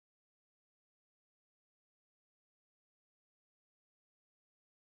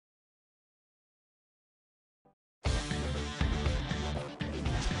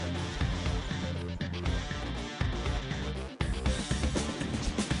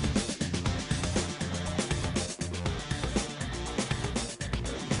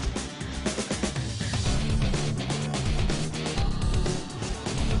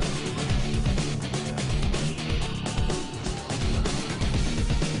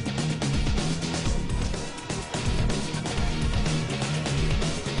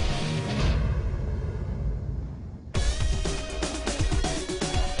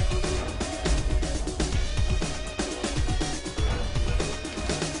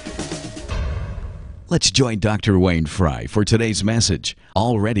Let's join Dr. Wayne Fry for today's message,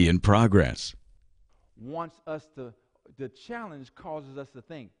 already in progress. Wants us to, the challenge causes us to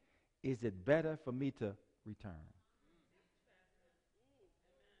think, is it better for me to return?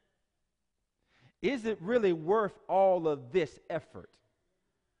 Is it really worth all of this effort?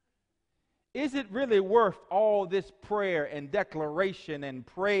 Is it really worth all this prayer and declaration and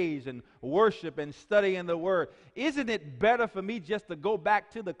praise and worship and studying the Word? Isn't it better for me just to go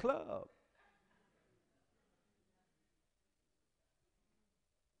back to the club?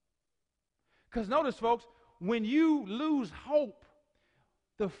 Because notice, folks, when you lose hope,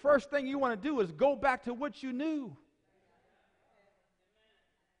 the first thing you want to do is go back to what you knew.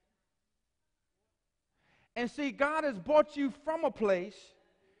 And see, God has brought you from a place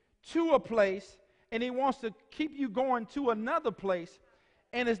to a place, and He wants to keep you going to another place.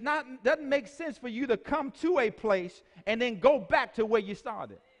 And doesn't make sense for you to come to a place and then go back to where you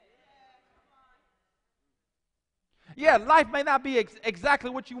started. Yeah, life may not be exactly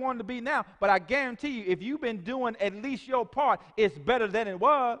what you want it to be now, but I guarantee you, if you've been doing at least your part, it's better than it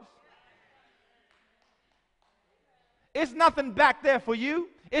was. It's nothing back there for you.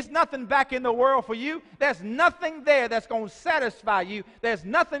 It's nothing back in the world for you. There's nothing there that's going to satisfy you. There's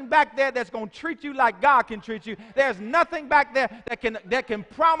nothing back there that's going to treat you like God can treat you. There's nothing back there that can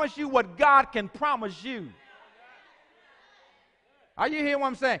promise you what God can promise you. Are you hearing what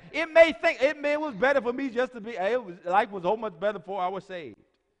I'm saying? It was better for me just to be, life was so much better before I was saved.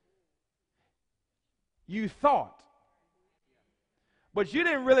 You thought. But you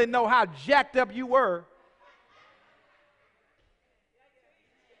didn't really know how jacked up you were.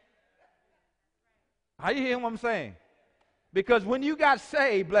 Are you hearing what I'm saying? Because when you got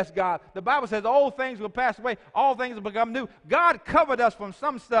saved, bless God, the Bible says old things will pass away, all things will become new. God covered us from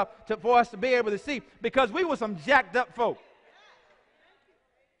some stuff for us to be able to see, because we were some jacked up folk.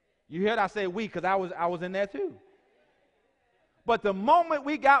 You heard I say we, because I was in there too. But the moment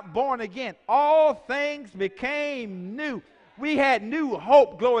we got born again, all things became new. We had new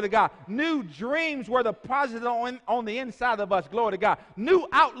hope, glory to God. New dreams were deposited on the inside of us, glory to God. New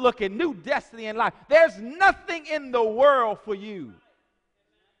outlook and new destiny in life. There's nothing in the world for you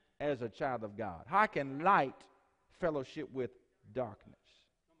as a child of God. How can light fellowship with darkness?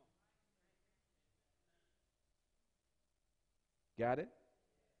 Got it?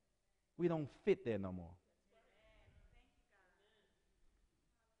 We don't fit there no more.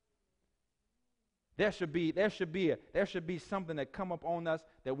 There should be something that come up on us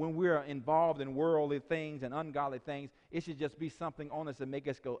that when we're involved in worldly things and ungodly things, it should just be something on us that make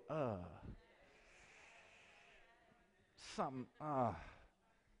us go, something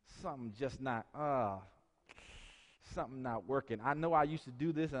just not, something not working. I know I used to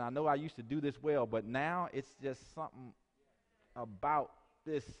do this and I know I used to do this well, but now it's just something about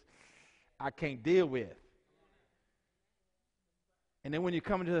this I can't deal with. And then when you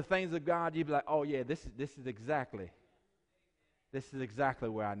come into the things of God, you be like, oh yeah, this is exactly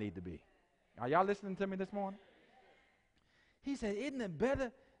where I need to be. Are y'all listening to me this morning? He said, isn't it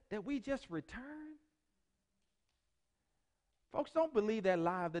better that we just return? Folks, don't believe that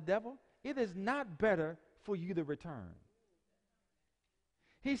lie of the devil. It is not better for you to return.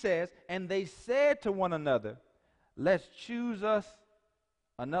 He says, and they said to one another, let's choose us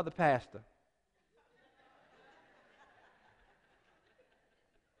another pastor.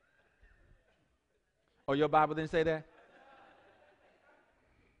 Oh, your Bible didn't say that?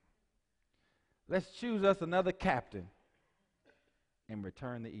 Let's choose us another captain and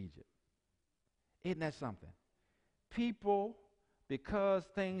return to Egypt. Isn't that something? People, because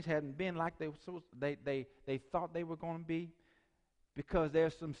things hadn't been like they thought they were going to be, because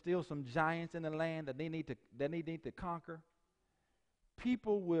there's still some giants in the land that they need to conquer,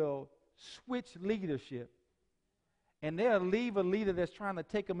 people will switch leadership, and they'll leave a leader that's trying to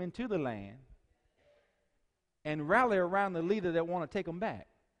take them into the land and rally around the leader that want to take them back.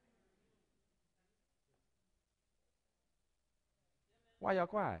 Why y'all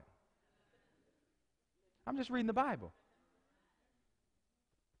quiet? I'm just reading the Bible.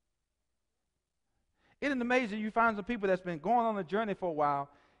 Isn't it amazing you find some people that's been going on a journey for a while,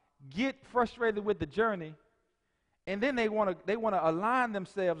 get frustrated with the journey, and then they want to align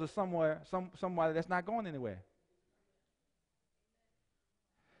themselves with somebody that's not going anywhere.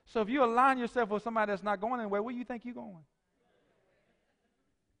 So if you align yourself with somebody that's not going anywhere, where do you think you're going?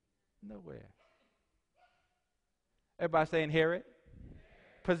 Nowhere. Everybody say inherit,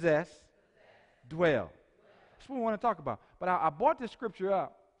 possess, dwell. That's what we want to talk about. But I brought this scripture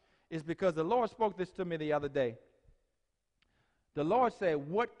up is because the Lord spoke this to me the other day. The Lord said,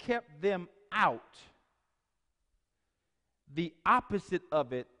 what kept them out, the opposite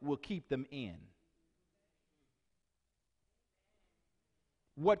of it will keep them in.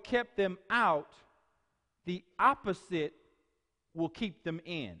 what kept them out, the opposite will keep them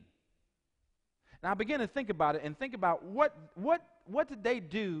in. Now I begin to think about it and think about what did they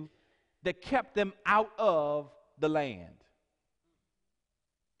do that kept them out of the land?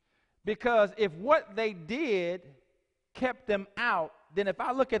 Because if what they did kept them out, then if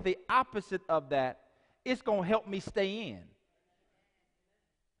I look at the opposite of that, it's going to help me stay in.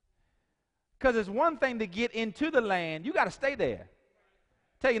 Because it's one thing to get into the land, you got to stay there.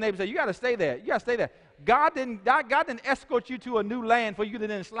 Tell your neighbor, say, you got to stay there. You got to stay there. God didn't escort you to a new land for you to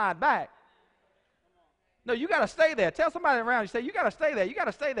then slide back. No, you got to stay there. Tell somebody around you, say, you got to stay there. You got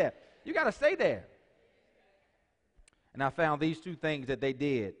to stay there. You got to stay there. And I found these two things that they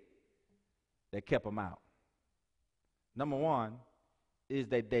did that kept them out. Number one is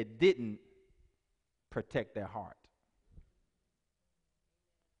that they didn't protect their heart.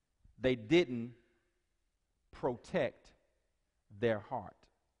 They didn't protect their heart.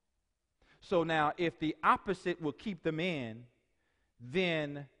 So now, if the opposite will keep them in,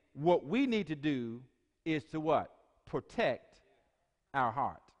 then what we need to do is to what? Protect our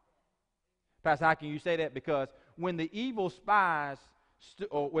heart. Pastor, how can you say that? Because when the evil spies,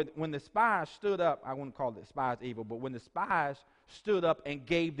 when the spies stood up, I wouldn't call the spies evil, but when the spies stood up and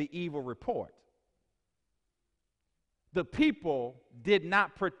gave the evil report, the people did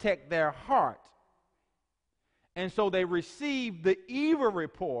not protect their heart. And so they received the evil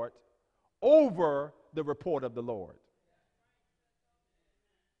report over the report of the Lord.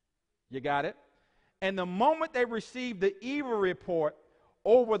 You got it? And the moment they received the evil report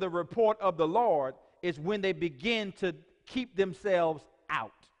over the report of the Lord is when they begin to keep themselves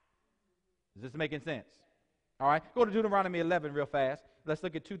out. Is this making sense? All right, go to Deuteronomy 11 real fast. Let's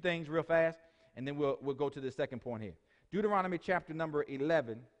look at two things real fast, and then we'll go to the second point here. Deuteronomy chapter number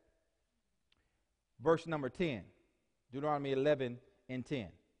 11, verse number 10. Deuteronomy 11 and 10.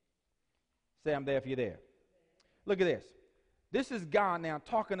 Say I'm there if you're there. Look at this. This is God now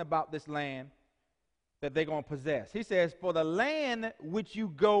talking about this land that they're going to possess. He says, for the land which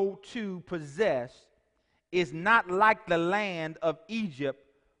you go to possess is not like the land of Egypt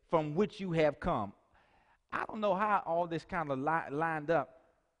from which you have come. I don't know how all this kind of lined up,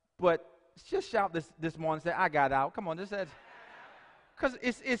 but just shout this morning and say, I got out. Come on, this says, because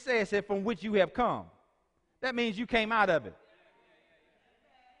it says here, from which you have come. That means you came out of it.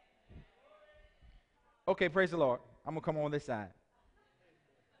 Okay, praise the Lord. I'm going to come on this side.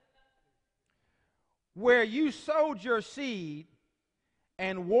 Where you sowed your seed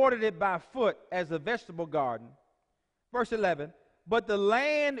and watered it by foot as a vegetable garden. Verse 11, but the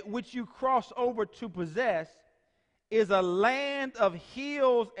land which you cross over to possess is a land of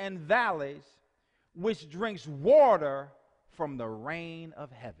hills and valleys, which drinks water from the rain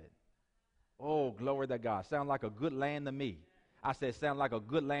of heaven. Oh, glory to God. Sound like a good land to me. I said, sound like a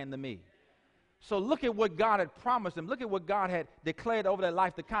good land to me. So look at what God had promised them. Look at what God had declared over their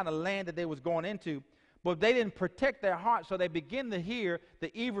life, the kind of land that they was going into. But they didn't protect their heart, so they begin to hear the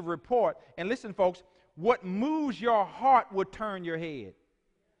evil report. And listen, folks, what moves your heart will turn your head.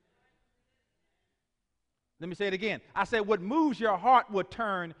 Let me say it again. I said what moves your heart will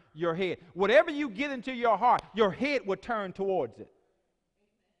turn your head. Whatever you get into your heart, your head will turn towards it.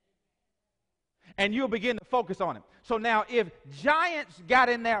 And you'll begin to focus on it. So now if giants got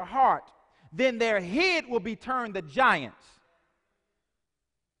in their heart, then their head will be turned to giants.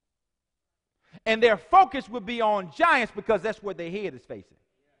 And their focus will be on giants because that's where their head is facing.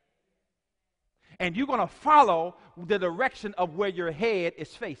 And you're going to follow the direction of where your head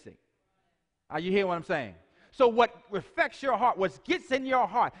is facing. Are you hearing what I'm saying? So what affects your heart, what gets in your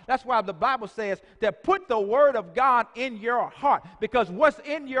heart, that's why the Bible says that put the word of God in your heart, because what's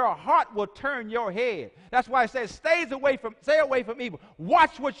in your heart will turn your head. That's why it says stay away from evil.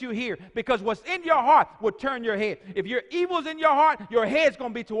 Watch what you hear, because what's in your heart will turn your head. If your evil's in your heart, your head's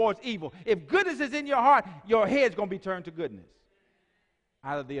going to be towards evil. If goodness is in your heart, your head's going to be turned to goodness.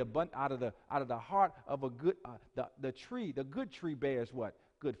 Out of the heart of a good the good tree bears what?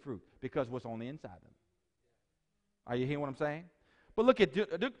 Good fruit, because what's on the inside of them. Are you hearing what I'm saying? But look at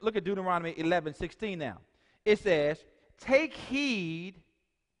Deuteronomy 11:16 now. It says, take heed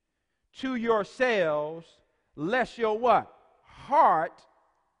to yourselves, lest your what? Heart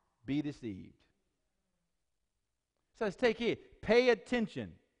be deceived. It says, take heed. Pay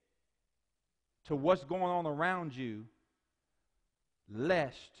attention to what's going on around you,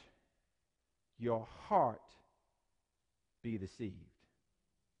 lest your heart be deceived.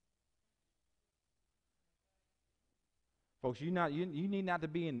 Folks, you need not to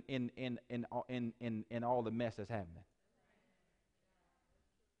be in all the mess that's happening.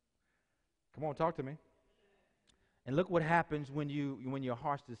 Come on, talk to me. And look what happens when your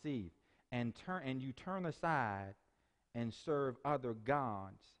heart's deceived and you turn aside and serve other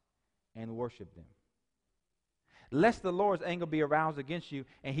gods and worship them. Lest the Lord's anger be aroused against you,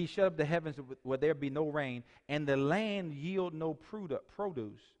 and he shut up the heavens where there be no rain, and the land yield no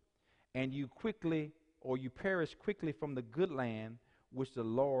produce, and you perish quickly from the good land which the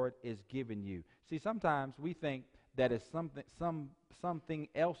Lord is giving you. See, sometimes we think that it's something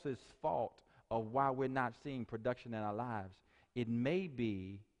else's fault of why we're not seeing production in our lives. It may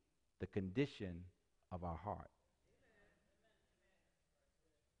be the condition of our heart.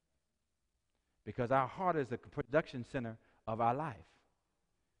 Because our heart is the production center of our life.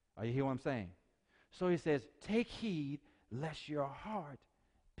 Are you hearing what I'm saying? So he says, take heed lest your heart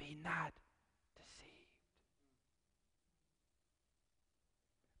be not deceived.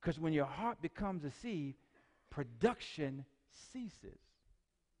 Because when your heart becomes deceived, production ceases.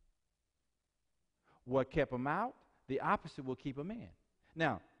 What kept them out, the opposite will keep them in.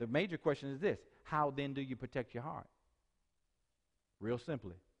 Now, the major question is this: how then do you protect your heart? Real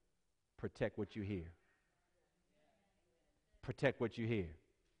simply, protect what you hear. Protect what you hear.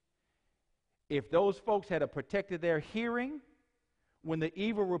 If those folks had protected their hearing when the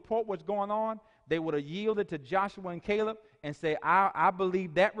evil report was going on, they would have yielded to Joshua and Caleb and say, I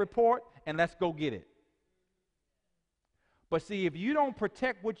believe that report, and let's go get it. But see, if you don't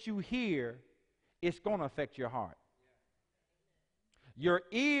protect what you hear, it's going to affect your heart. Your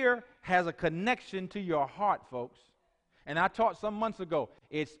ear has a connection to your heart, folks. And I taught some months ago,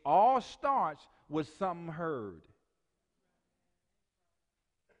 it all starts with something heard.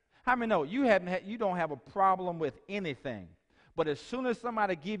 How many know you don't have a problem with anything, but as soon as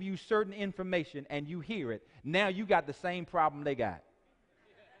somebody give you certain information and you hear it, now you got the same problem they got.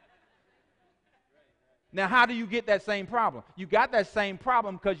 Now, how do you get that same problem? You got that same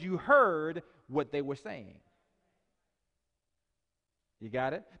problem because you heard what they were saying. You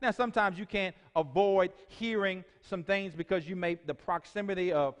got it? Now, sometimes you can't avoid hearing some things because the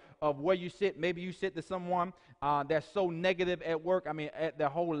proximity of where you sit. Maybe you sit to someone that's so negative at work. I mean, their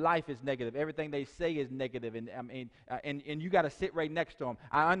whole life is negative. Everything they say is negative, and you got to sit right next to them.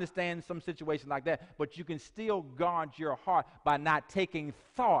 I understand some situations like that, but you can still guard your heart by not taking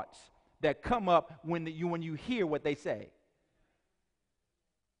thoughts that come up when you hear what they say.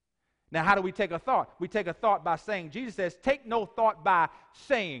 Now, how do we take a thought? We take a thought by saying. Jesus says, take no thought by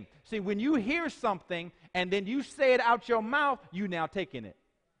saying. See, when you hear something and then you say it out your mouth, you now taking it.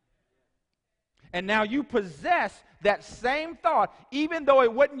 And now you possess that same thought, even though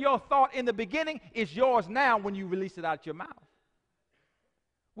it wasn't your thought in the beginning, it's yours now when you release it out your mouth.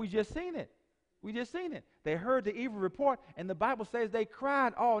 We just seen it. They heard the evil report, and the Bible says they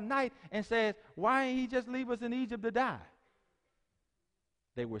cried all night and says, why didn't he just leave us in Egypt to die?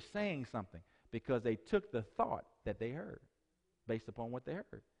 They were saying something because they took the thought that they heard based upon what they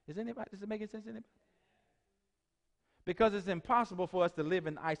heard. Does it make sense to anybody? Because it's impossible for us to live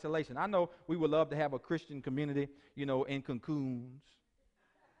in isolation. I know we would love to have a Christian community, in cocoons.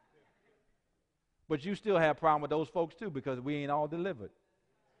 But you still have a problem with those folks too, because we ain't all delivered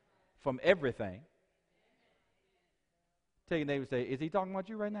from everything. Tell your neighbor, say, is he talking about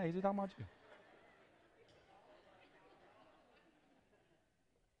you right now? Is he talking about you?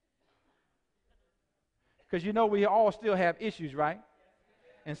 Because we all still have issues, right?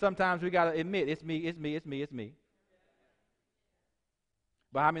 And sometimes we got to admit, it's me.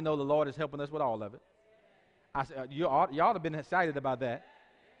 But how many know the Lord is helping us with all of it? I said, you ought to have been excited about that.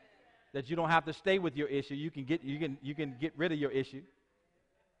 That you don't have to stay with your issue. You can get rid of your issue.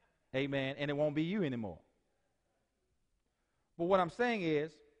 Amen. And it won't be you anymore. But what I'm saying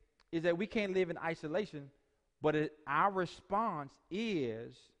is that we can't live in isolation, but our response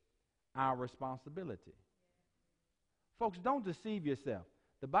is our responsibility. Folks, don't deceive yourself.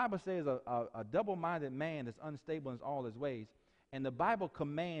 The Bible says a double-minded man is unstable in all his ways. And the Bible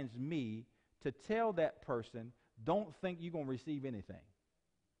commands me to tell that person, don't think you're going to receive anything.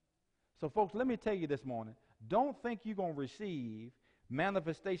 So, folks, let me tell you this morning, don't think you're going to receive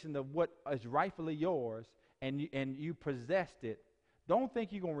manifestation of what is rightfully yours and you possessed it. Don't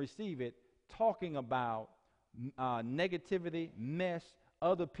think you're going to receive it talking about negativity, mess,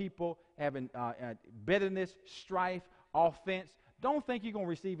 other people having bitterness, strife, offense. Don't think you're going to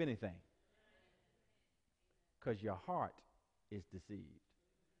receive anything because your heart is deceived.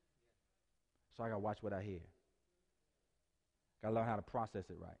 So I got to watch what I hear. Got to learn how to process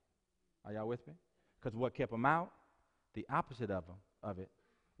it right. Are y'all with me? Because what kept them out, the opposite of it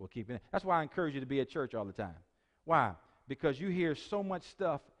will keep it in. That's why I encourage you to be at church all the time. Why? Because you hear so much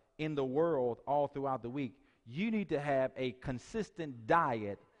stuff in the world all throughout the week. You need to have a consistent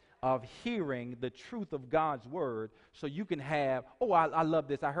diet of hearing the truth of God's word so you can have, I love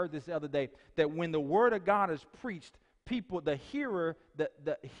this. I heard this the other day, that when the word of God is preached, the hearer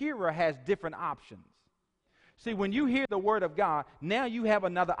has different options. See, when you hear the word of God, now you have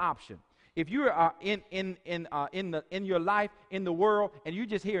another option. If you are in your life, in the world, and you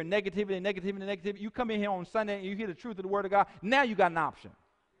just hear negativity, you come in here on Sunday and you hear the truth of the word of God, now you got an option.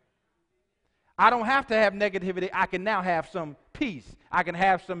 I don't have to have negativity. I can now have some peace. I can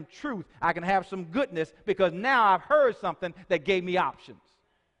have some truth. I can have some goodness because now I've heard something that gave me options.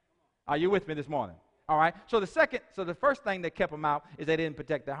 Are you with me this morning? All right. So the first thing that kept them out is they didn't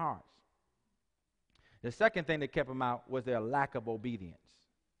protect their hearts. The second thing that kept them out was their lack of obedience.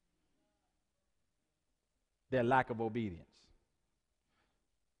 Their lack of obedience.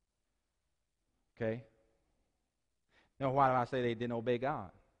 Okay? Now, why do I say they didn't obey God?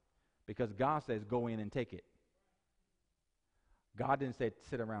 Because God says, go in and take it. God didn't say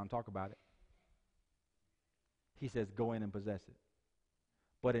sit around and talk about it. He says, go in and possess it.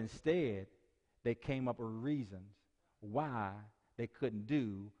 But instead, they came up with reasons why they couldn't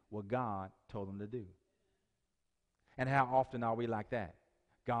do what God told them to do. And how often are we like that?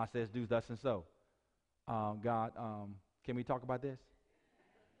 God says, do thus and so. God, can we talk about this?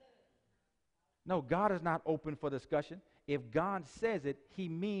 No, God is not open for discussion. If God says it, he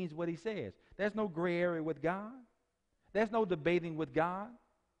means what he says. There's no gray area with God. There's no debating with God.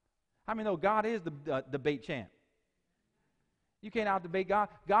 How many know God is the debate champ? You can't out-debate God.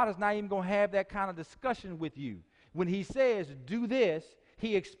 God is not even going to have that kind of discussion with you. When he says, do this,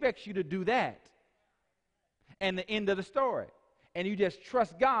 he expects you to do that. And the end of the story. And you just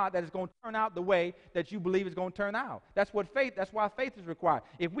trust God that it's going to turn out the way that you believe it's going to turn out. That's why faith is required.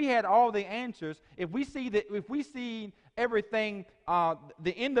 If we had all the answers, if we see everything,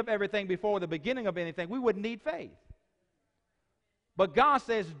 the end of everything before the beginning of anything, we wouldn't need faith. But God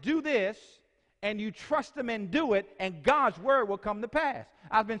says, do this, and you trust him and do it, and God's word will come to pass.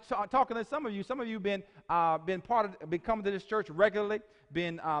 I've been talking to some of you. Some of you been coming to this church regularly,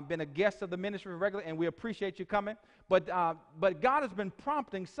 been a guest of the ministry regularly, and we appreciate you coming. But God has been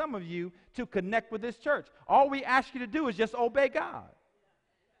prompting some of you to connect with this church. All we ask you to do is just obey God.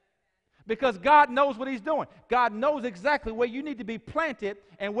 Because God knows what he's doing. God knows exactly where you need to be planted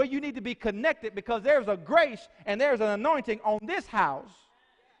and where you need to be connected, because there's a grace and there's an anointing on this house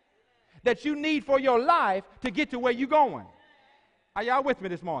that you need for your life to get to where you're going. Are y'all with me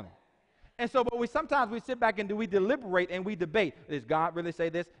this morning? And so, but sometimes we sit back and we deliberate and we debate. Does God really say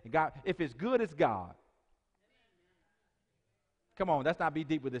this? God, if it's good, it's God. Come on, let's not be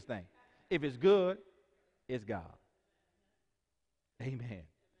deep with this thing. If it's good, it's God. Amen.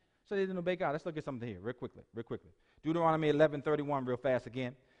 So they didn't obey God. Let's look at something here real quickly. Deuteronomy 11:31 real fast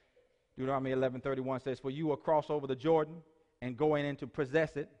again. Deuteronomy 11:31 says, for you will cross over the Jordan and go in to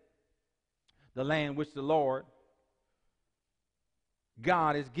possess it, the land which the Lord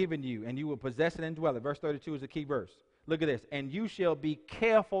God has given you, and you will possess it and dwell it. Verse 32 is the key verse. Look at this. And you shall be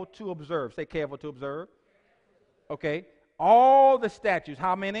careful to observe. Say careful to observe. Okay. All the statutes.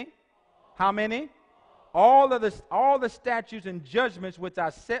 How many? How many? All the statutes and judgments which I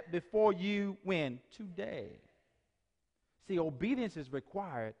set before you when? Today. See, obedience is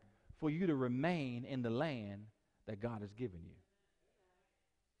required for you to remain in the land that God has given you.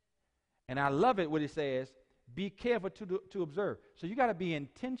 And I love it when it says, be careful to observe. So you got to be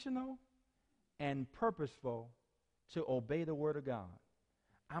intentional and purposeful to obey the word of God.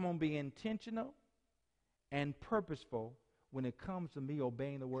 I'm going to be intentional and purposeful when it comes to me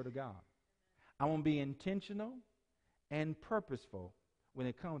obeying the word of God. I'm going to be intentional and purposeful when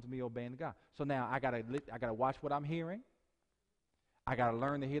it comes to me obeying God. So now I got to watch what I'm hearing. I got to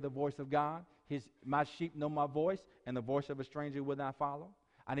learn to hear the voice of God. My sheep know my voice, and the voice of a stranger will not follow.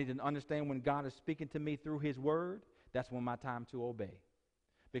 I need to understand when God is speaking to me through his word, that's when my time to obey.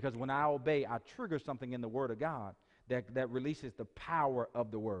 Because when I obey, I trigger something in the word of God that releases the power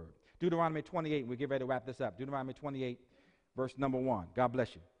of the word. Deuteronomy 28, we get ready to wrap this up. Deuteronomy 28, verse number 1. God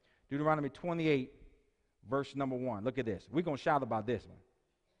bless you. Deuteronomy 28, verse number 1. Look at this. We're going to shout about this one.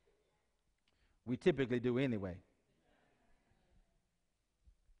 We typically do anyway.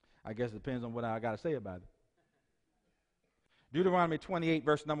 I guess it depends on what I got to say about it. Deuteronomy 28,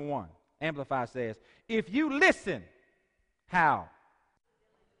 verse number 1. Amplified says, if you listen, how?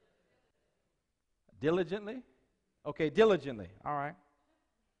 Diligently? Okay, diligently. All right.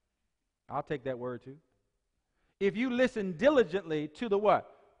 I'll take that word too. If you listen diligently to the what?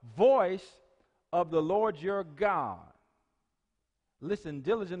 Voice of the Lord your God. Listen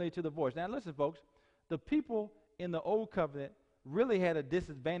diligently to the voice. Now listen, folks. The people in the old covenant really had a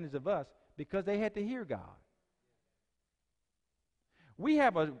disadvantage of us because they had to hear God. we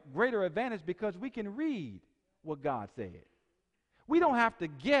have a greater advantage because we can read what God said. We don't have to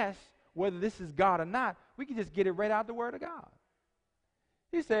guess whether this is God or not. We can just get it right out of the Word of God.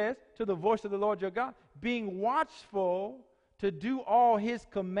 He says, to the voice of the Lord your God, being watchful to do all his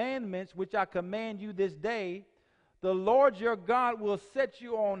commandments, which I command you this day, the Lord your God will set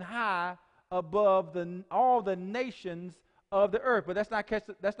you on high above all the nations of the earth. But that's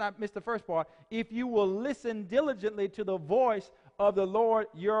not miss the first part. If you will listen diligently to the voice of the Lord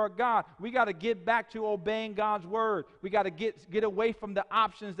your God. We got to get back to obeying God's word. We got to get away from the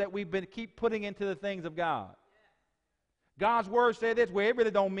options that we've been keep putting into the things of God. God's word said this, well, it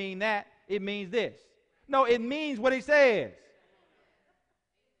really don't mean that. It means this. No, it means what he says.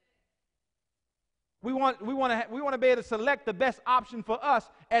 We want to be able to select the best option for us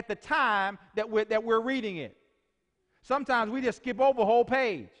at the time that we're reading it. Sometimes we just skip over a whole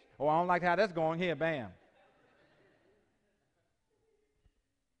page. Oh, I don't like how that's going. Here, bam.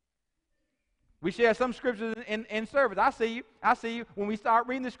 We share some scriptures in service. I see you. When we start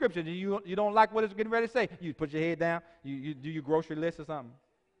reading the scriptures, you don't like what it's getting ready to say. You put your head down. You do your grocery list or something.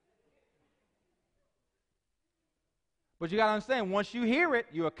 But you got to understand, once you hear it,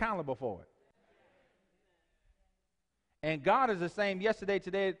 you're accountable for it. And God is the same yesterday,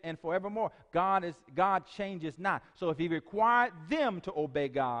 today, and forevermore. God changes not. So if he required them to obey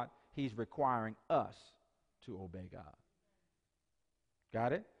God, he's requiring us to obey God.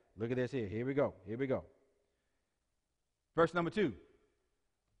 Got it? Look at this here. Here we go. Verse number 2.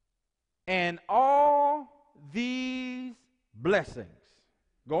 And all these blessings.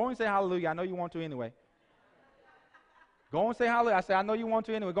 Go and say hallelujah. I know you want to anyway. Go and say hallelujah. I know you want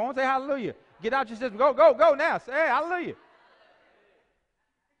to anyway. Go and say hallelujah. Get out your system. Go now. Say hallelujah.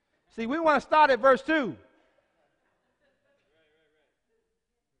 See, we want to start at verse 2.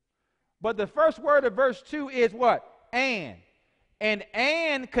 But the first word of verse 2 is what? And.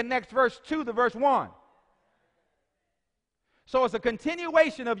 And connects verse 2 to verse 1. So it's a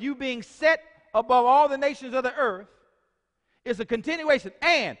continuation of you being set above all the nations of the earth. It's a continuation.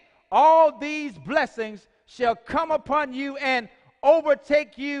 And all these blessings shall come upon you and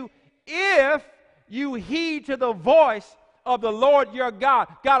overtake you if you heed to the voice of the Lord your God.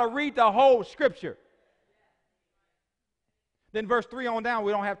 Got to read the whole scripture. Then verse 3 on down,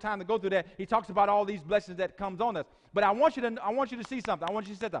 we don't have time to go through that. He talks about all these blessings that comes on us. But I want you to see something. I want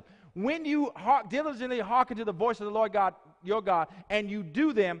you to say something. When you diligently hearken to the voice of the Lord God, your God, and you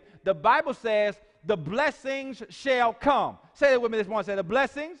do them, the Bible says the blessings shall come. Say it with me this morning. Say the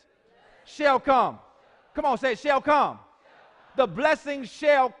blessings shall come. Come on, say it, shall come. The blessings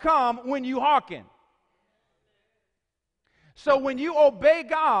shall come when you hearken. So when you obey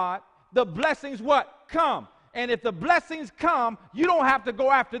God, the blessings what? Come. And if the blessings come, you don't have to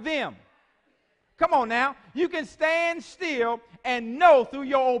go after them. Come on now. You can stand still and know through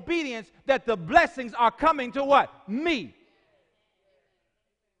your obedience that the blessings are coming to what? Me.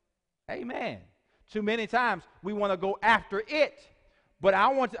 Amen. Too many times we want to go after it. But I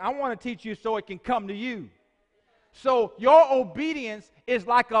want to teach you so it can come to you. So your obedience is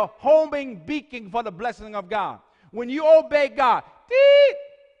like a homing beacon for the blessing of God. When you obey God,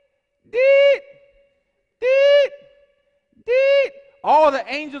 all the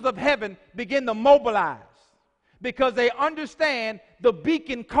angels of heaven begin to mobilize because they understand the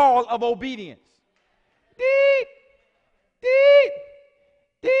beacon call of obedience.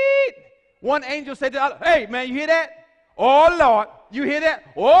 One angel said to the other, hey, man, you hear that? Oh, Lord, you hear that?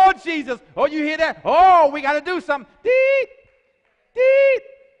 Oh, Jesus, oh, you hear that? Oh, we got to do something.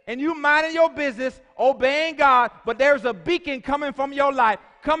 And you minding your business, obeying God, but there's a beacon coming from your life,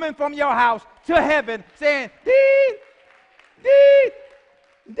 coming from your house to heaven, saying,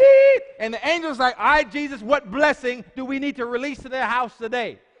 and the angel's like, all right, Jesus, what blessing do we need to release to their house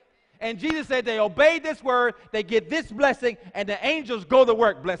today? And Jesus said they obeyed this word, they get this blessing, and the angels go to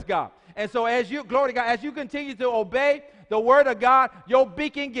work, bless God. And so glory to God, as you continue to obey the word of God, your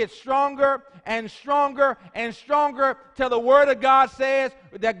beacon gets stronger and stronger and stronger till the word of God says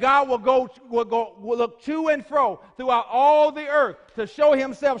that God will look to and fro throughout all the earth to show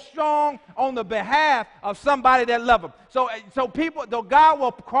himself strong on the behalf of somebody that love him. So people, though God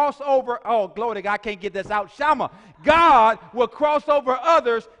will cross over, oh, glory to God, I can't get this out, Shama. God will cross over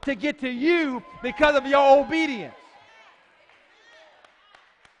others to get to you because of your obedience.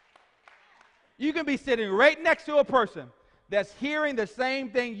 You can be sitting right next to a person that's hearing the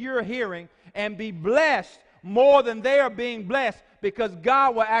same thing you're hearing and be blessed more than they are being blessed because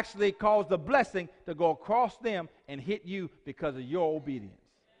God will actually cause the blessing to go across them and hit you because of your obedience.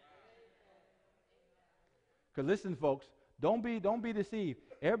 Because listen, folks, don't be deceived.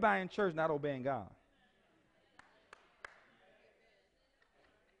 Everybody in church not obeying God.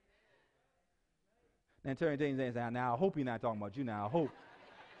 Then turn to him and say, now I hope he's not talking about you now. I hope.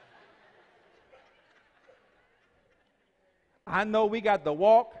 I know we got the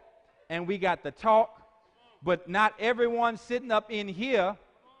walk and we got the talk, but not everyone sitting up in here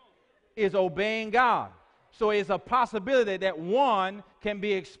is obeying God. So it's a possibility that one can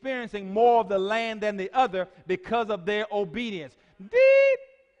be experiencing more of the land than the other because of their obedience. Deed.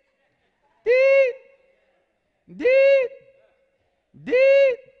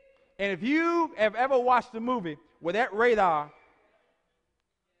 And if you have ever watched a movie where that radar,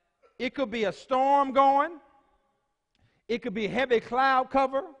 it could be a storm going, it could be heavy cloud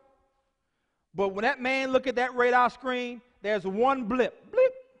cover, but when that man look at that radar screen, there's one blip,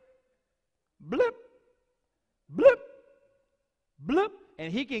 blip, blip, blip, blip,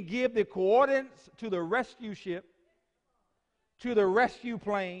 and he can give the coordinates to the rescue ship, to the rescue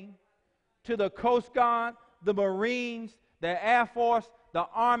plane, to the Coast Guard, the Marines, the Air Force, the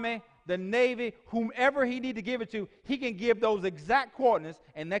Army, the Navy, whomever he need to give it to, he can give those exact coordinates,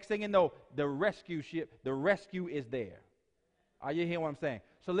 and next thing you know, the rescue ship, the rescue is there. Are you hearing what I'm saying?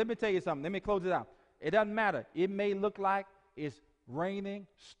 So let me tell you something. Let me close it out. It doesn't matter. It may look like it's raining,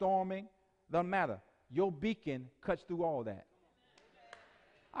 storming. Doesn't matter. Your beacon cuts through all that.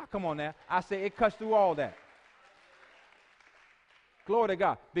 Ah, come on now. I say it cuts through all that. Glory to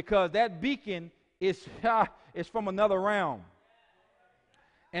God. Because that beacon is from another realm.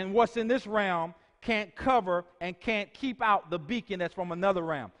 And what's in this realm can't cover and can't keep out the beacon that's from another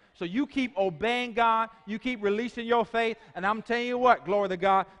realm. So you keep obeying God, you keep releasing your faith, and I'm telling you what, glory to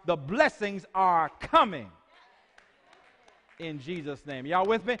God, the blessings are coming. In Jesus' name. Y'all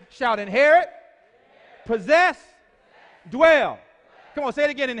with me? Shout, inherit, possess, dwell. Come on, say it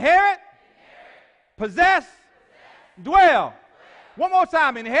again. Inherit, possess, dwell. One more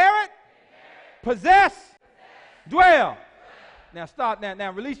time. Inherit, possess, dwell. Now start now.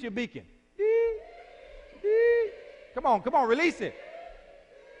 Now release your beacon. Come on, release it.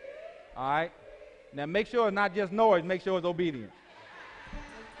 All right. Now make sure it's not just noise, make sure it's obedience.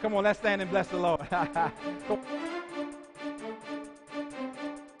 Come on, let's stand and bless the Lord.